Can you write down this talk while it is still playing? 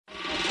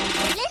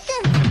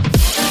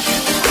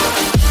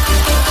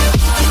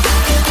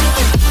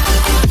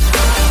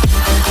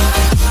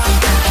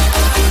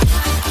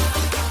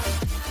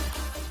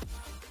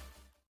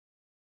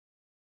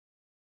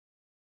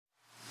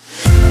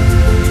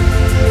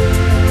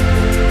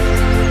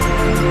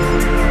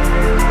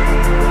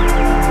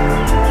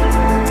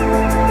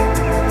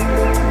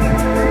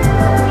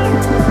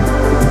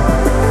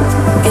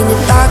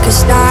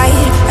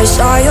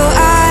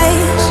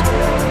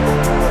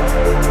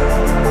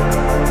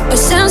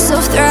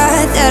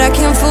stride that I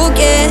can't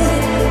forget.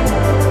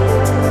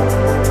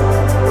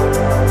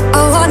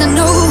 I wanna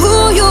know who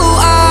you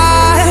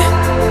are.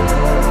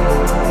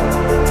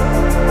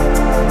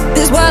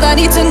 This is what I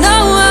need to know.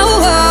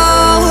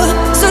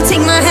 So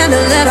take my hand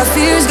and let our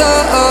fears go.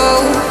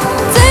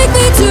 Take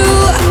me to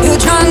your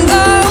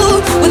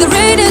jungle, where the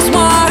rain is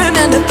warm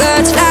and the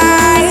birds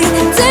fly.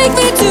 Take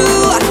me to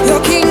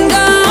your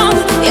kingdom.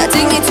 Yeah,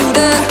 take me to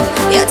the,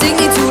 yeah, take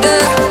me to the.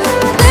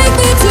 Take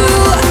me to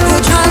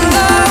your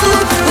jungle,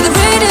 where the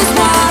rain is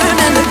warm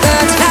and the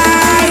birds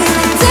fly.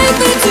 Take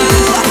me to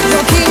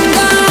your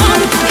kingdom.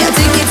 Yeah,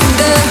 take me to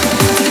the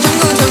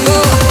jungle,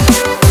 jungle.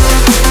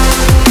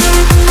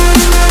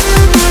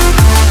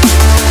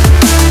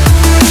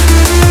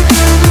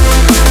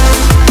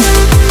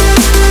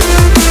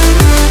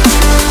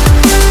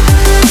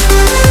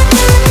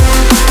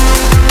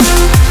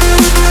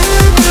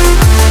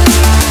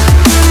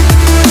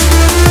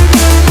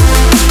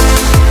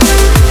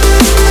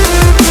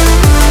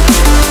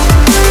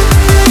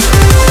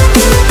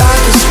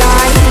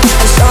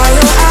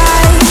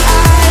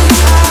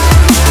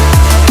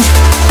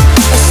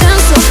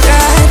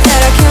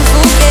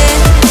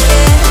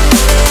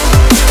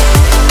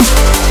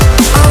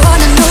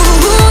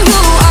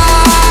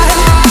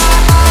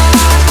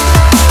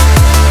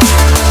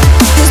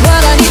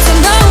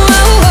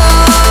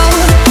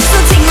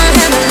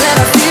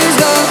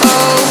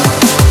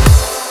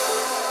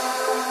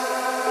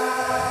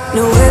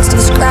 No words to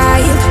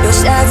describe your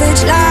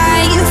savage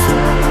life.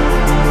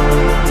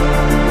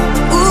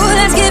 Ooh,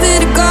 let's give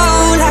it a go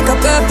like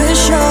our purpose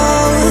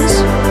shows.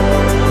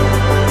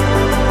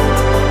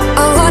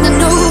 I wanna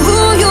know who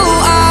you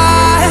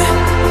are.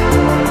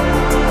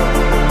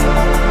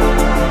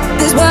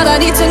 This is what I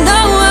need to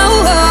know.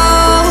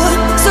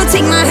 So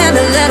take my hand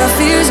and let our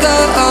fears go.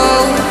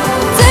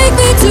 Take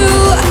me to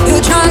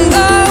your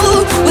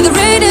jungle, where the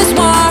rain is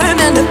warm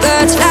and the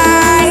birds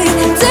fly.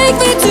 Take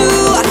me to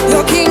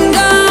your kingdom.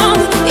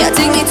 Yeah,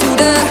 take me to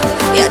the,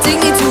 yeah, take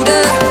me to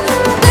the.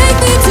 Take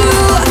me to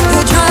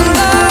your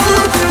jungle,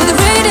 where the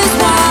rain is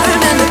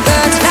warm and the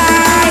birds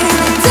fly.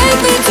 Take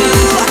me to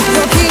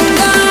your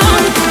kingdom.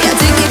 Yeah,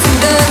 take me to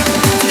the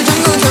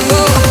jungle,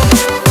 jungle.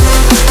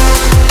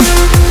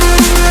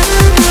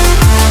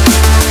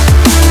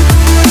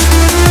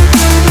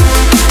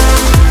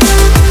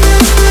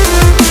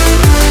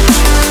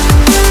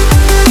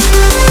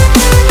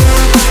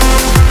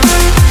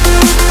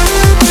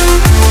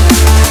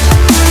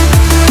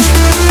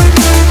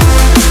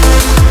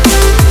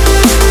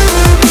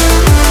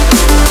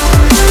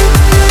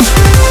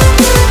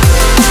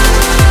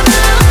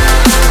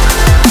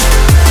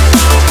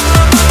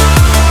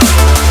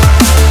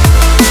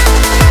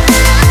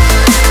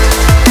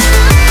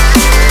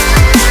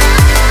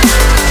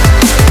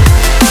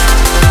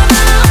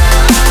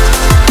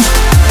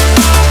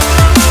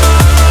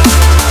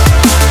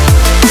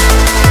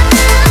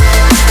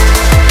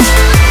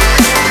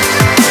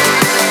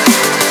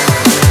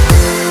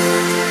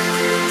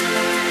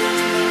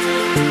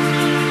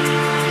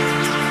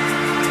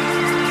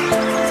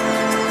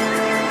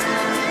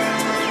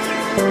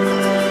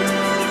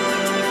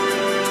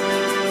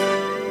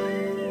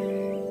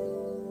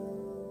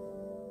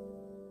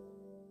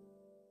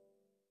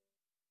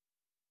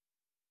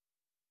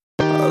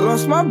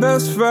 Lost my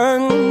best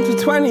friend to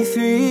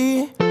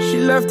 23. She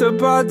left her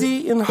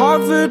body and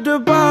hovered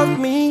above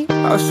me.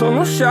 I saw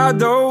no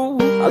shadow,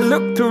 I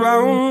looked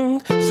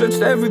around,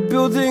 searched every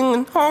building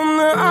and home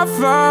that I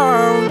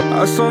found.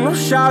 I saw no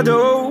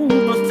shadow,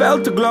 but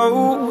felt a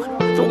glow.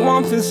 The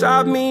warmth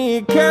inside me,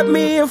 it kept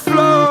me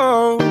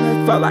afloat.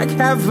 It felt like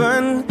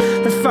heaven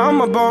had found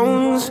my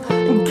bones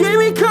and gave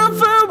me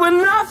comfort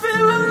when I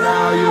feel alone.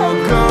 Now you're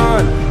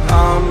gone,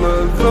 I'm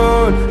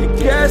alone. I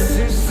guess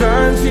it's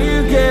time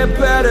to get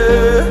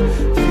better.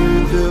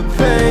 Through the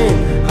pain,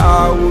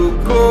 I will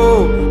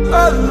go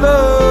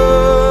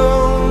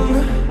alone.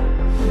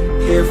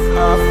 If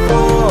I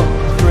fall,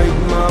 break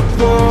my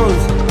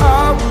bones,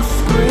 I will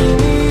scream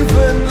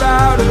even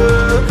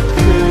louder.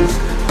 'Cause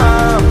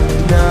I'm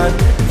not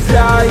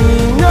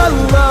dying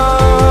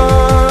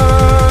alone.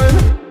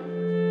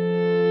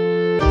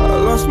 I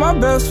lost my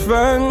best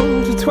friend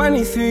to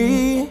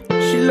 23.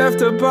 She left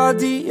her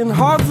body and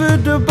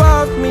hovered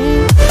above me.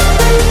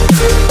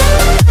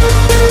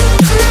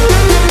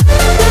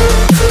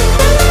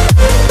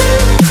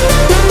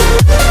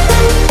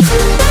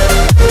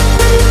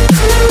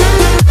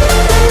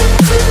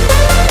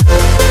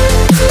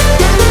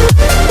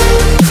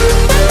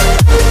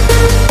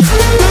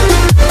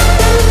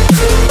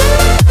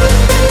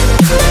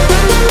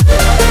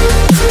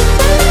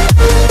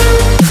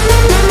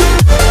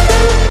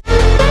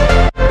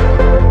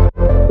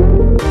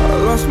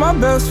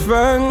 Best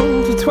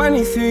friend to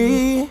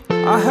 23.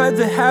 I heard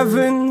the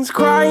heavens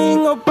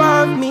crying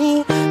above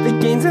me. They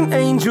gained an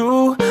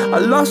angel, I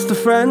lost a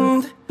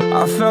friend.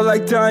 I felt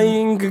like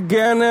dying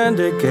again and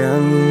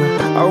again.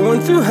 I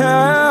went through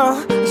hell,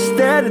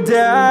 stared at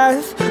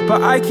death, but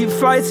I keep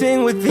fighting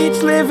with each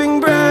living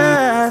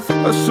breath.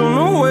 I saw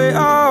no way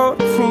out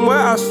from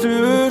where I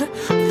stood.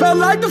 Felt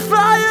like the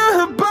fire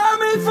had burned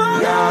me for.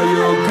 Now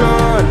you're gone,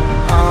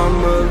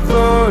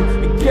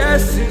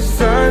 guess it's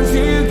time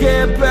to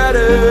get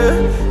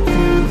better.